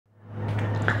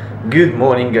Good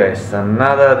morning guys,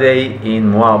 another day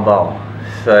in Moalboal.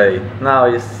 So now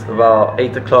it's about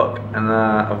 8 o'clock and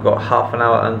I've got half an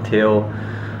hour until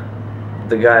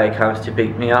the guy comes to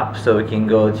pick me up so we can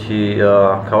go to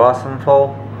Kawasan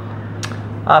Falls.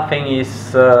 I think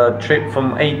it's a trip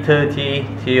from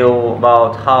 8:30 till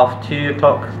about half 2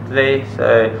 o'clock today,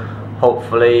 so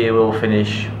hopefully we'll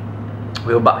finish.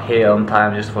 We'll be back here on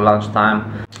time just for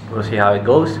lunchtime. We'll see how it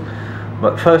goes,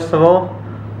 but first of all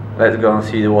let's go and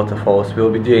see the waterfalls.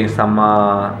 We'll be doing some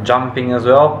jumping as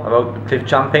well, cliff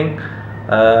jumping.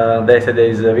 They said there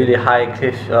is a really high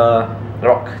cliff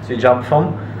rock to jump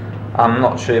from. I'm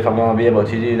not sure if I'm going to be able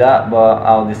to do that, but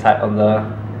I'll decide on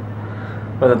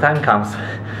when the time comes.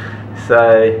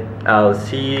 So I'll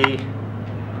see you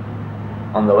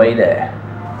on the way there.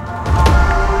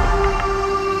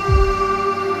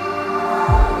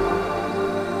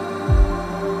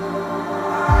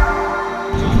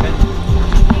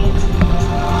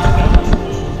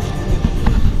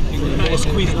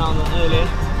 Squeeze around earlier.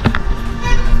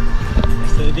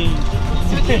 Sardines.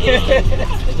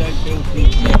 They don't feel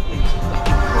deep.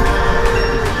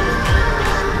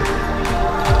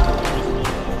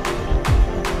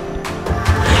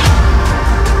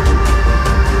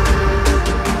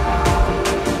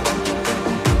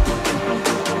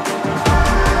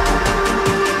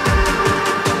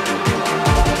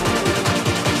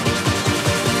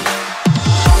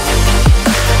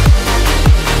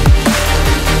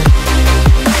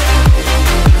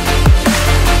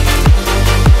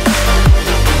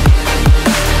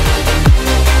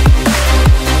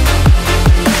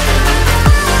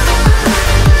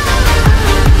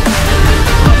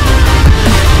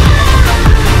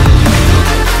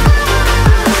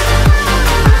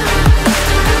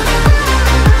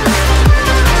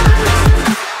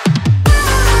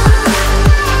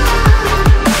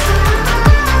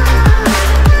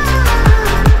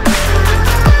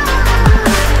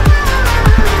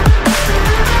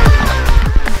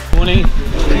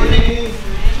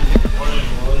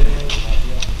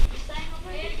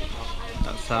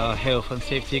 That's our health and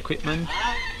safety equipment,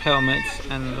 helmets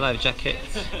and life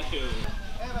jackets.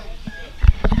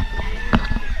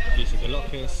 These are the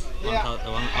lockers,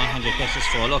 100 pesos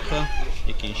for a locker.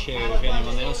 You can share with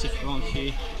anyone else if you want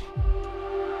to.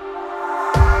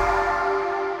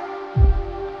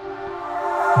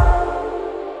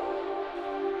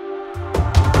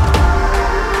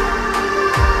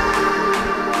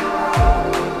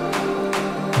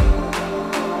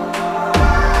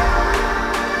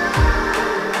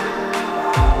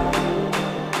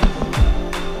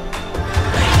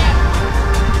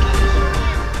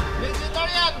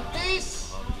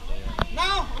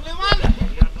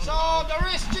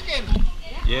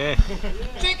 Yeah.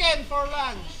 Chicken for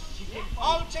lunch.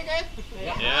 All chicken?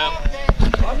 Yeah. Okay.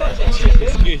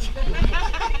 It's good.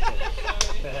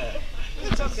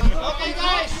 Okay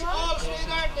guys, all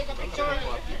sweetheart, take a picture.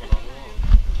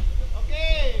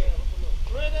 Okay.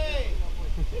 Ready?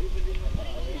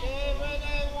 Okay,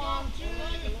 ready. 1, 2.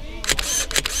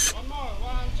 One more.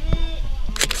 1, 2.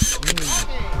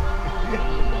 Okay.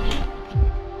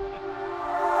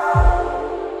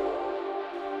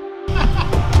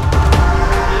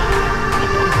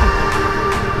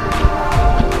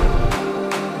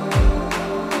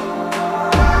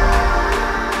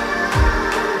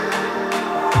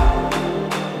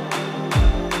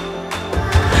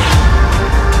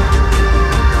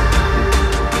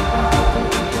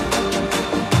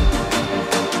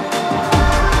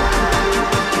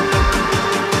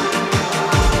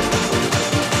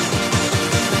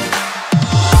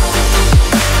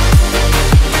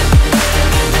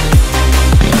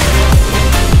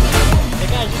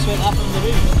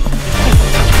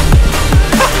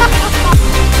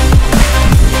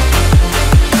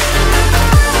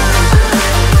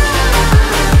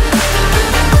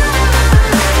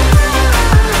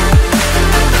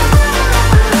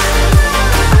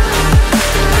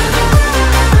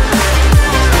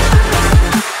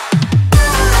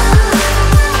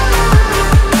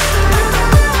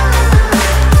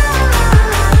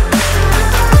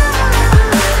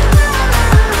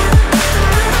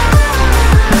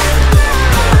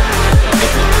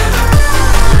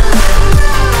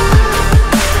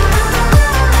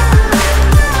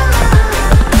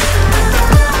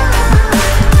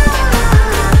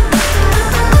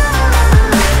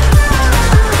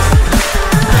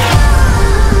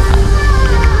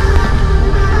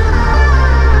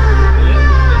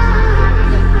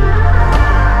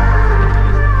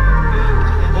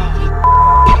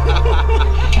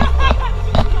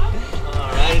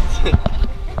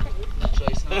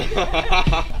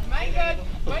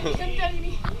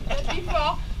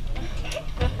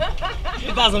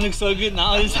 It doesn't look so good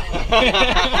now. Oh,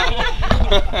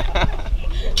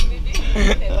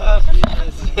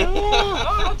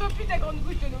 t'as plus ta grande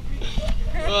goutte non plus.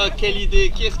 Oh, quelle idée!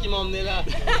 Qui est-ce qui m'a emmené là?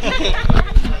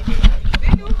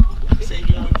 We say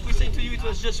to you it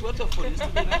was just waterfalls.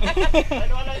 Enjoy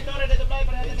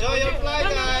your flight,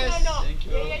 guys. Thank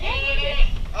you.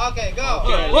 Okay, go.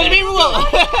 What do you mean what?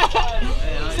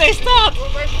 Say start!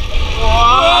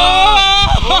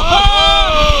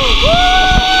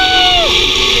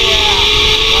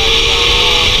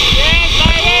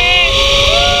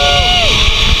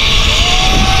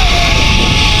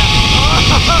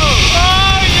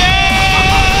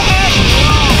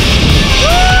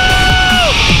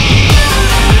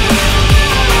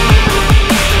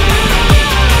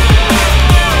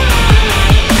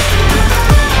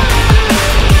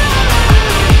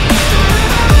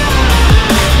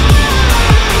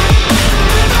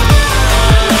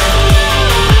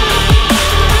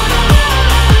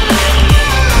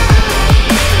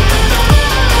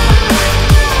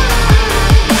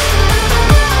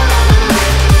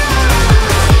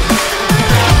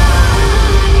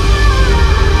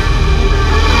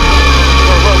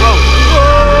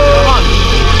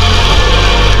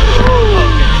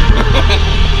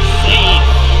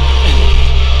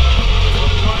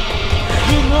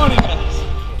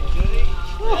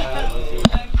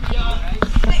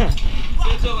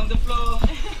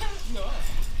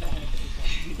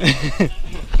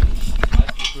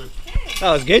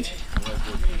 That was good.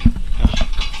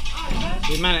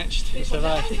 We managed, we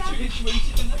survived.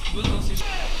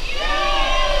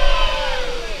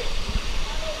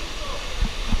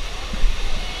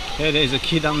 There's a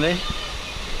kid down there.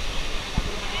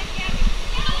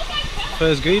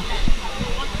 First group.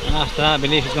 And after that I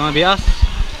believe it's gonna be us.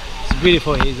 It's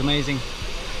beautiful here, it's amazing.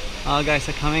 Our guys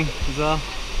are coming as well.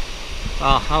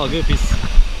 Ah, our group is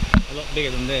a lot bigger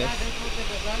than theirs.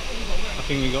 I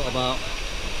think we got about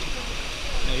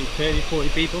maybe 30-40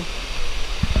 people.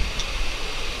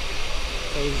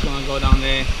 So we're just gonna go down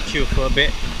there, chill for a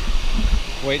bit,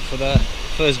 wait for the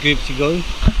first group to go,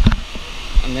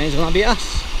 and then it's gonna be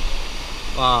us.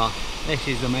 Wow, this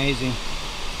is amazing.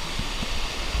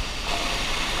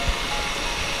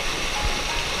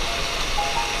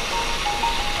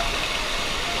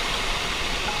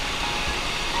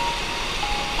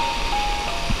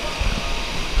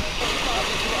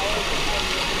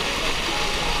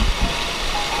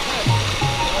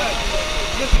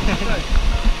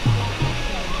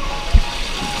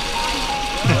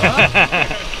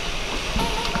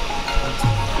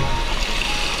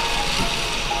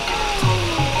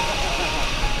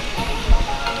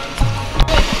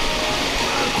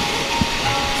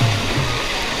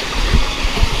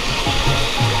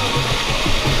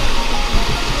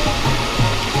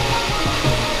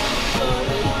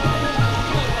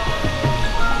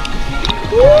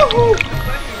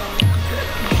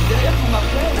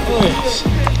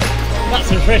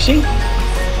 That's refreshing.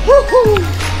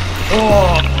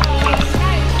 Oh.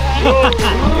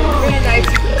 Really nice.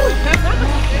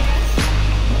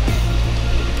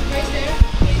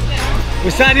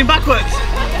 We're sliding backwards.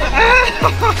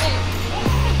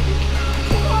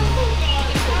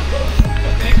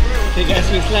 Okay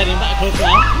guys, we're sliding backwards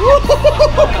now.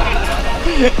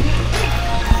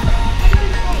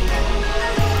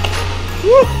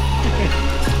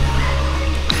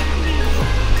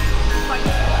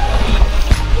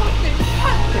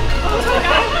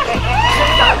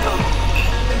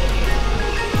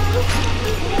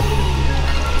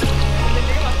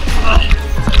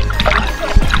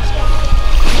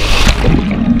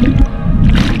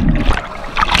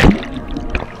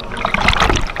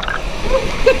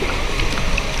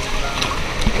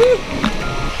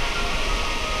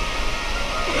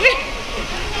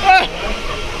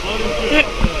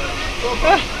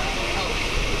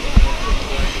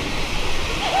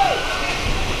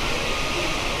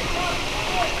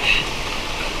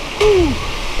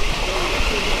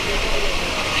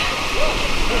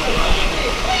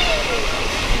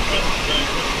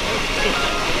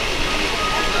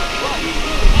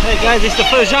 Hey guys, it's the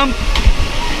first jump.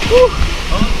 Woo.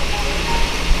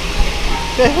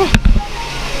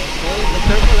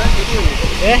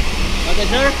 Yeah? Okay,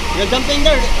 sir, you're jumping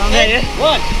there. Okay, yeah.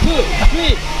 1, 2,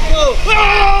 3, go!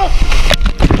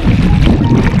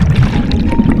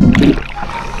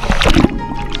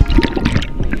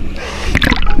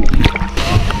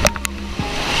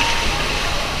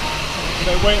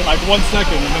 They wait like 1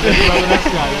 second and then they grab the next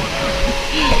guy.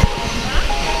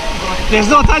 There's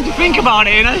no time to think about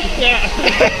it, you know? Yeah.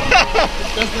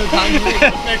 Just no time to think.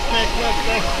 Next.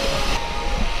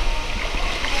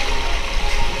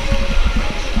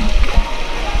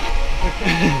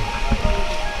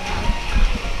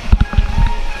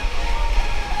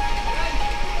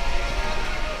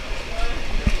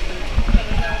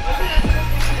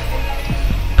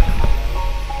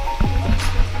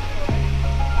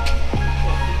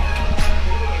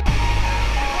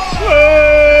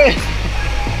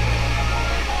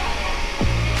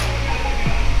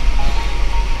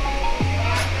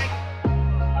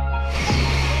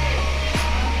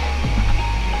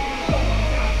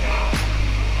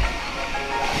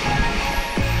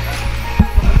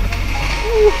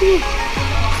 This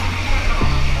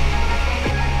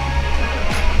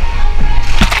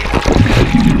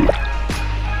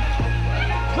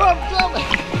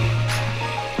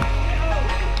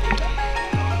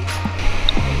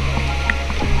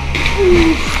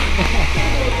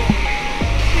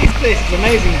place is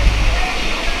amazing.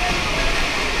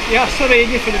 You have so many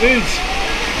different routes.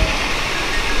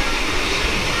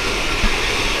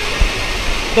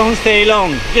 Don't stay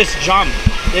long, just jump.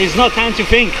 There is no time to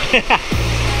think.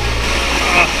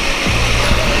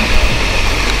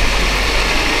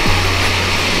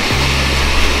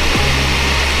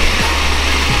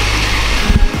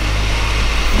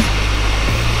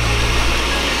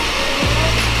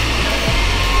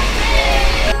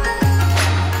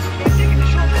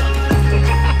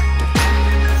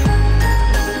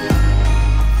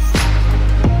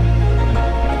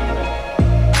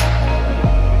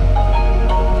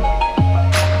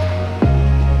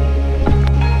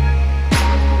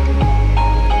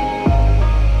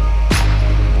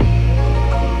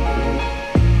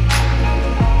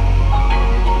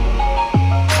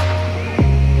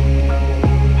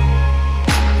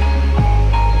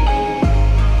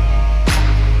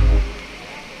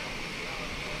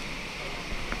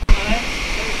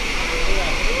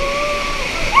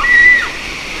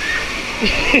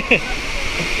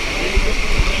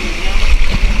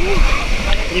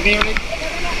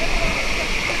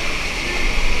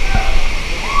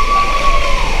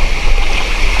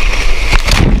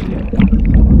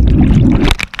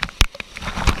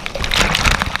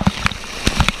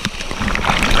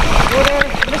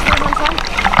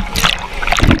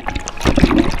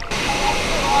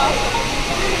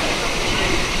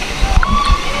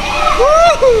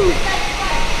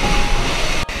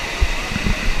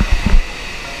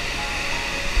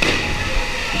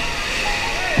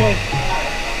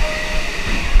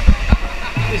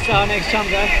 This is our next jump,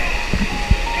 guys.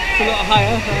 It's a lot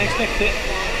higher than I expected.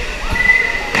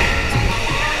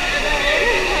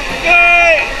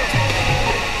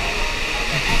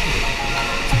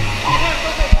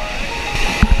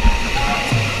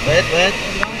 Wait.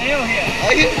 Downhill here.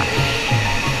 Are you?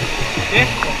 Yeah.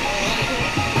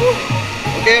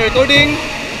 Okay, recording.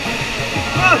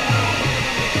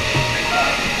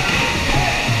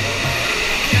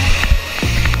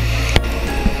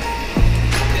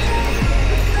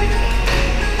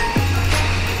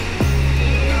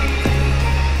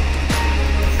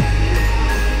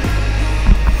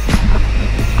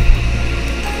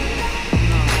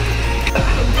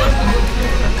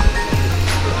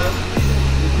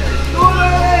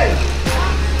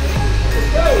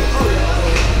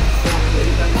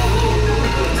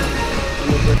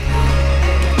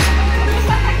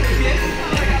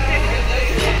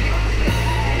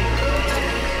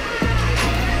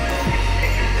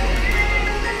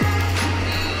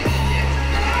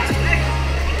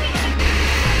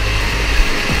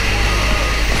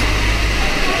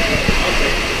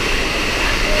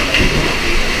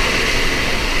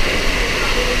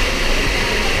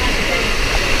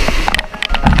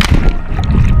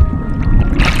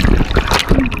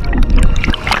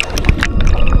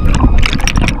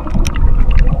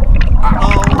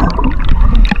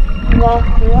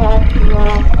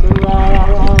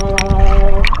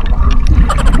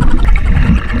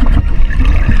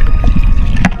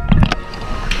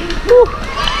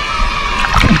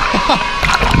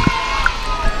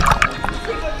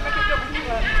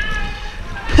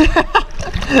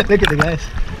 Look at the guys.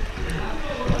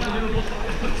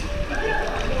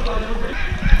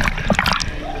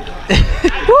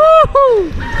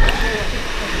 Woohoo!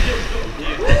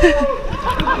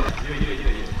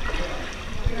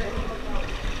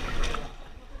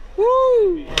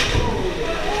 Woo!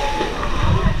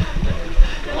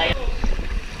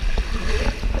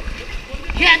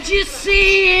 Can't you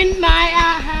see in my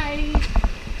eyes?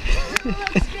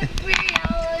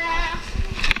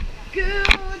 Good.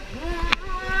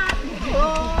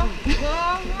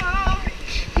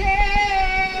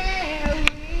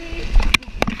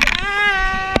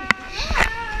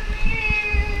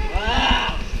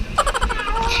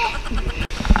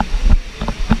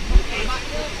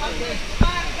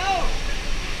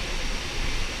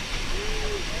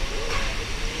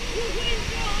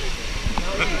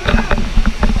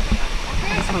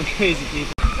 Some crazy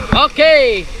people.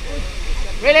 Okay,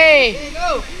 ready,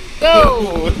 go!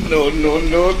 No.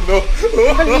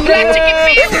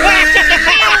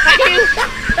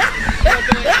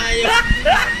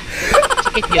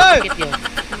 Sakit yun.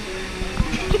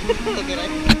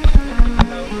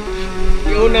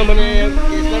 Yung una mo na yung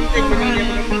something mo na yung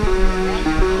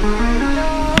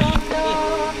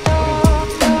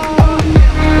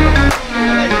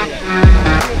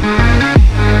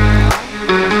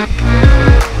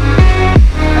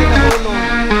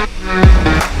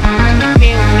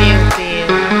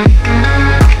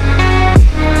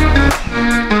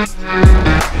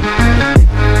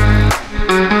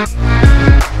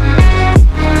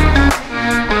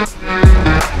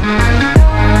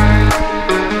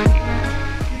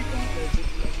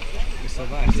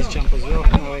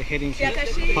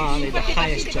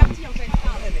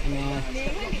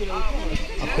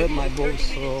I put my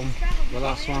balls from the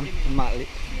last one on my lip,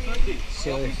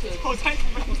 so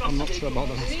I'm not sure about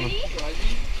the last one.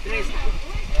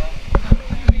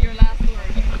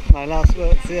 My last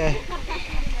words, yeah.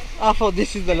 I thought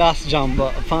this is the last jump,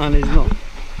 but apparently it's not.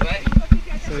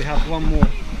 So we have one more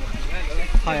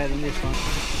higher than this one.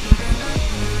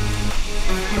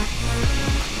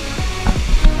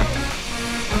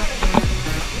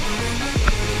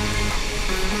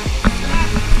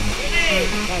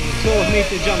 That's a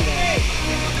 12-meter jump there.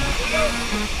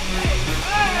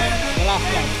 The last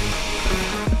one.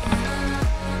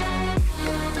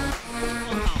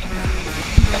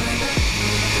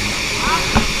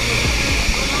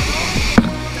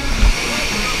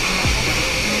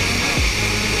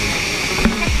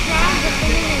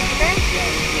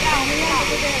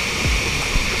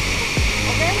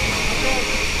 Okay?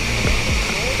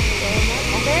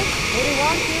 Ready?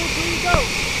 1, 2, 3, go!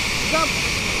 Jump!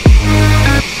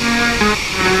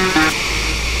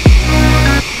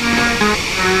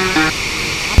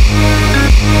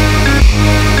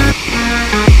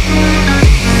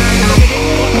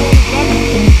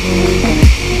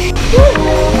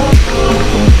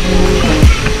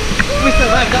 We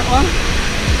survived that one.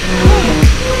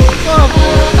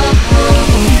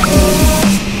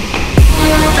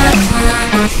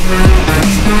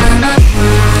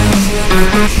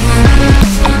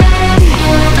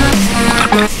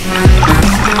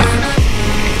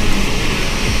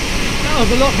 That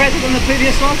was a lot better than the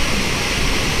previous one. I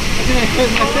didn't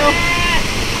hurt myself.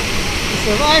 I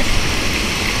survived.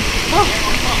 Oh.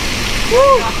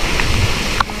 Woo.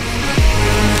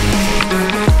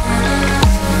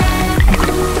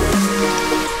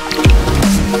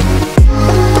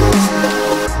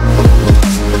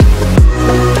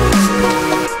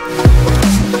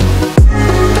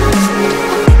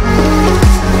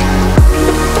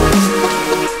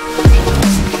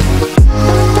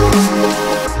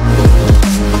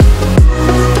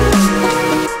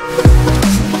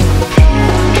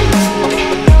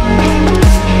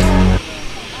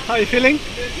 How are you feeling?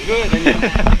 Good.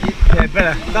 Yeah,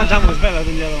 better. That jump was better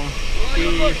than the other one.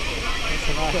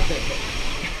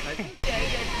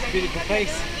 Beautiful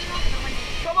place.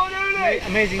 Come on, Uli!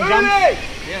 Amazing jump. Uli!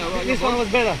 Yeah, This one was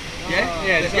better. Yeah?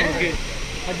 Yeah, this one was good.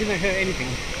 I didn't hear anything.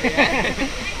 Yeah.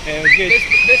 Yeah, it was good.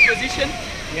 Best position.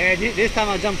 Yeah, this time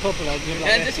I jumped properly.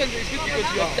 And this one is good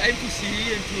because you have time to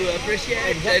see and to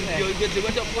appreciate, Exactly. and you get the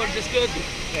waterfall just good.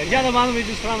 Yeah, the other one we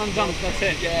just ran and jumped, that's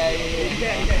it. Yeah.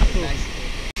 Cool. Nice.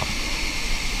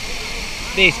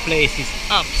 This place is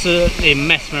absolutely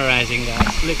mesmerizing,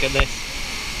 guys. Look at this.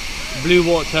 Blue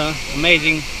water,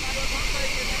 amazing.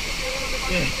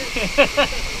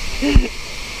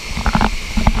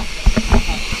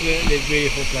 Absolutely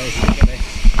beautiful place, look at this.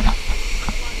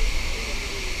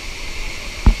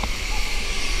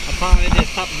 Apparently they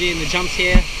stopped doing the jumps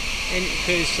here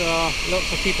because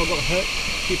lots of people got hurt.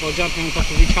 People jumping on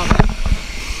top of each other.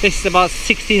 This is about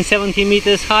 16-17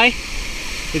 meters high.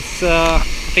 It's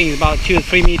I think it's about 2 or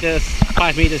 3 meters,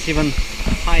 5 meters even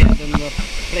higher than the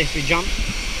place we jumped.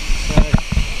 So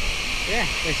yeah,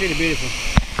 it's really beautiful.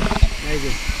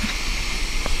 Amazing.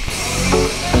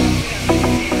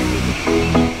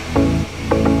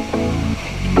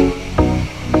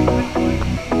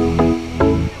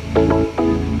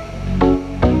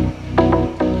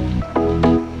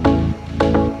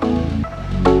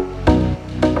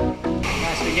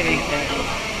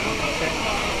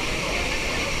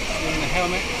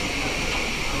 Helmet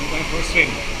and going for a swim.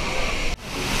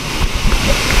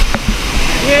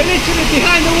 We're literally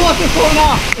behind the waterfall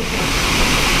now.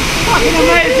 Fucking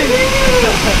amazing.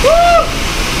 Woo!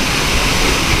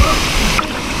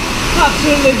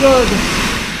 Absolutely good.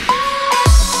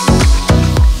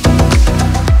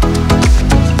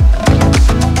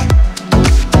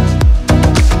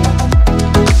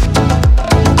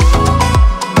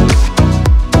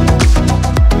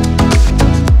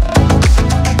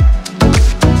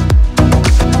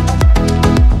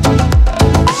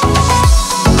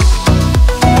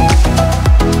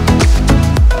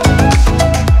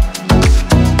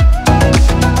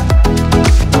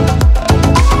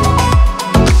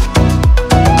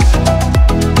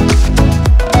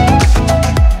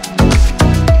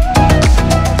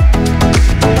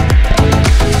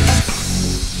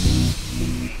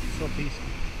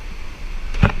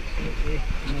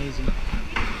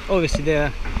 Obviously there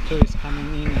are tourists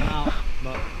coming in and out,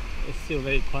 but it's still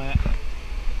very quiet.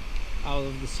 Out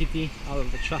of the city, out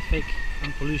of the traffic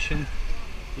and pollution,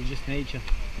 it's just nature.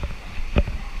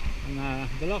 And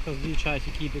the locals do try to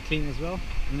keep it clean as well,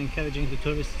 and encouraging the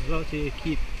tourists as well to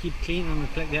keep clean and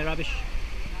collect their rubbish,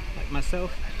 like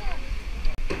myself.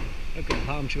 Look at the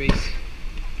palm trees.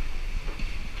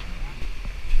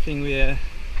 think we're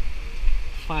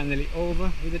finally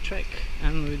over with the trek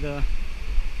and with the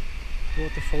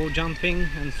waterfall jumping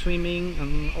and swimming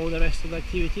and all the rest of the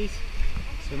activities.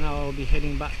 So now I'll be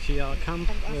heading back to our camp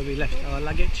where we left our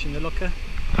luggage in the locker.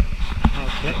 I'll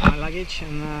collect my luggage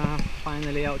and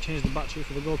finally I'll change the battery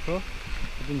for the GoPro.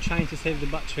 I've been trying to save the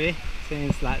battery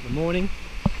since like the morning,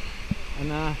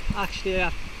 and actually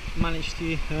I've managed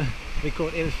to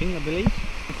record everything, I believe.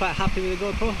 I'm quite happy with the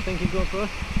GoPro. Thank you, GoPro.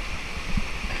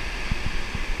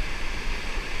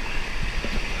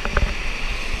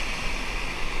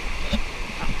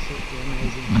 Absolutely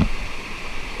amazing.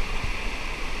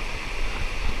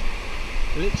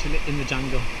 Literally in the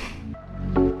jungle.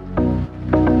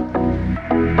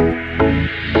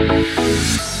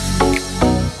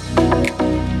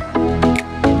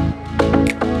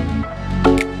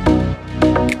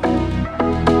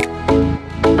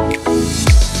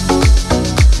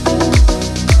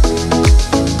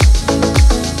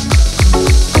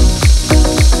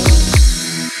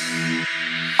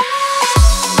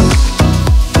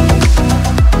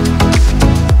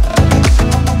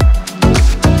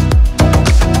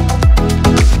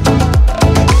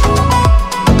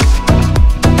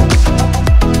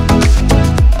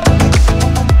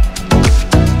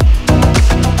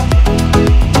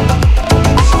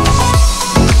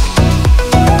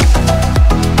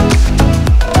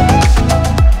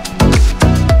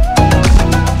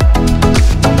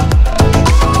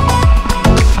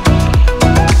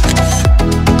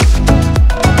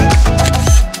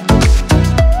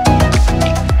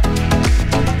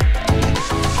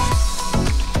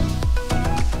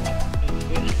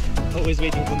 Always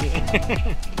waiting for me.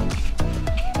 Alright,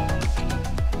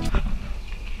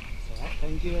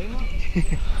 thank you very much.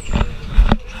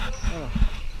 Oh.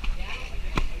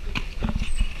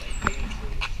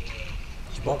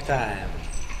 Smoke time.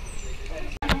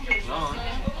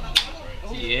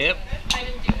 Yep.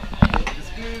 Thank you.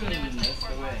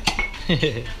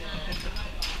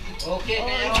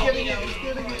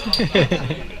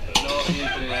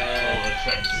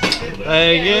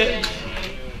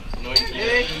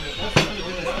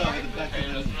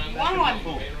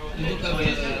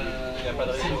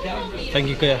 Thank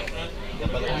you, Kuya.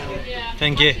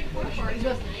 Thank you.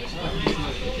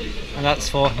 And that's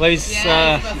for, where is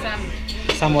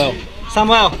Samuel?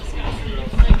 Samuel!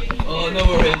 Oh, no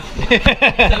worries.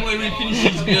 Samuel will finish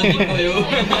his beer for you.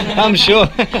 I'm sure.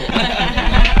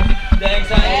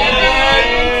 Thanks, Andrew.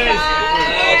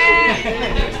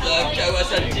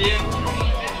 Kawasan team.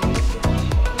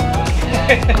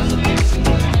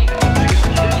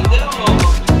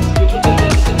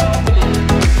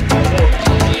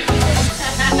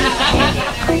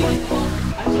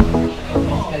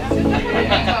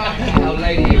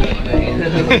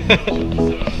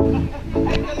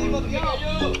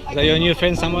 Is that your new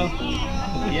friend, Samuel?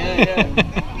 Yeah.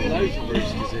 Loads of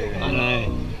roosters here. I know.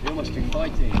 We almost been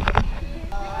fighting.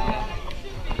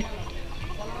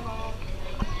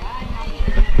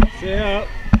 So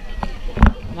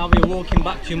now we're walking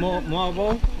back to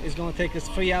Moalboal. It's going to take us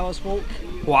 3 hours walk.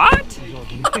 What?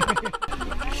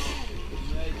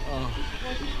 Oh,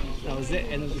 that was it,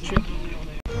 end of the trip.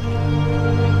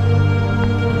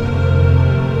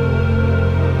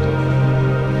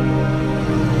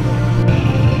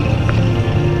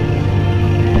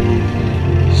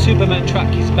 Superman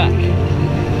truck is back.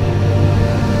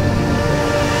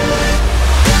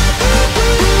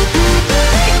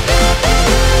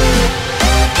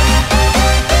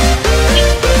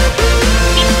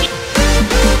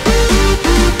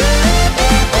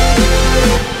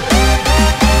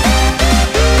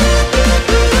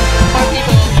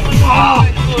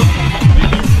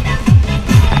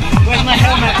 Where's my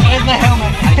helmet? Where's my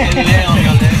helmet?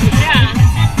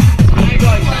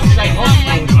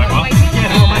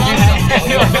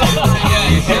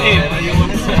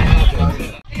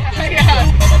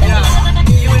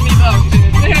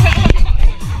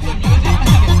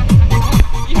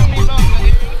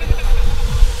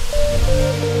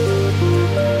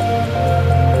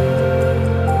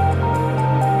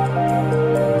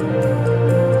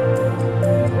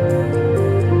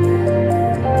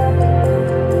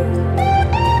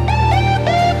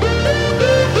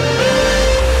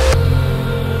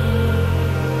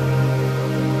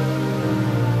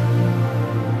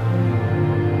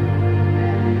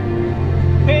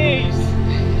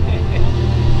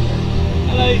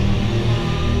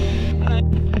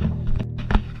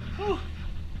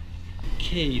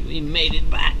 Okay, we made it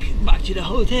back to the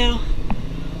hotel.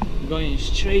 We're going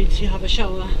straight to have a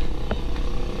shower,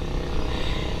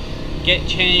 get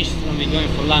changed, and we're going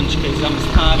for lunch because I'm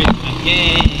starving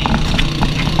again.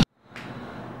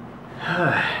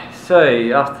 So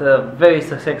after a very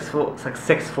successful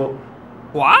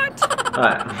What?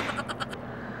 Alright.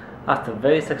 After a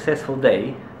very successful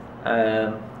day,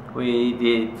 we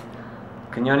did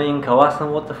canyoning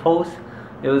Kawasan waterfalls.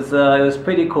 It was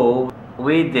pretty cool.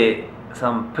 We did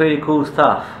some pretty cool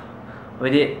stuff. We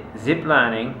did zip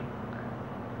lining.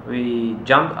 We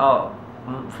jumped out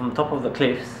from top of the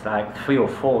cliffs like 3 or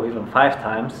 4, even 5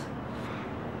 times.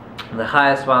 The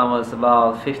highest one was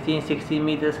about 15-16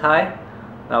 meters high.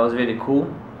 That was really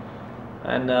cool.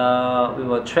 And we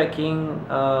were trekking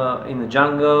in the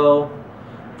jungle,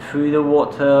 through the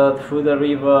water, through the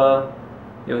river.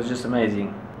 It was just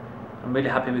amazing. I'm really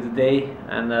happy with the day,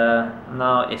 and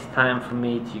now it's time for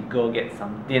me to go get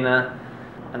some dinner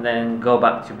and then go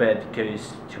back to bed,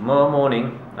 because tomorrow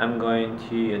morning I'm going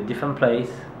to a different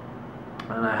place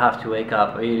and I have to wake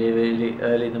up really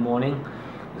early in the morning.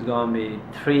 It's going to be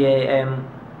 3 a.m.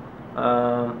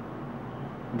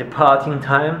 Departing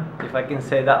time, if I can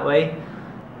say that way.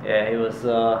 Yeah, it was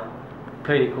a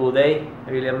pretty cool day,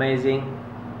 really amazing,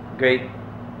 great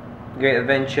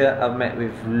adventure. I've met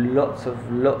with lots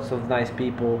of nice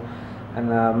people, and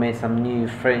made some new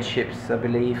friendships, I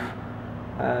believe.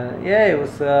 Yeah, it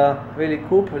was a really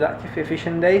cool, productive,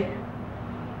 efficient day.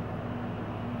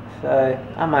 So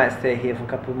I might stay here for a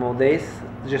couple more days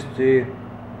just to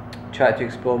try to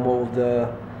explore more of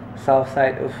the south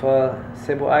side of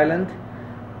Cebu Island.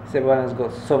 Cebu Island's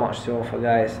got so much to offer,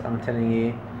 guys, I'm telling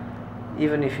you.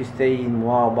 Even if you stay in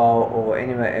Moalboal or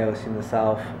anywhere else in the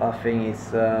south, I think it's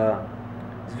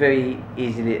very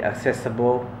easily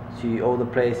accessible to all the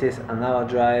places. An hour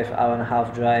drive, hour and a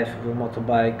half drive with a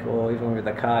motorbike, or even with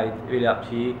a car, it's really up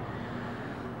to you.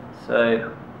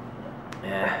 So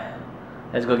yeah,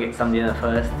 let's go get some dinner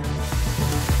first.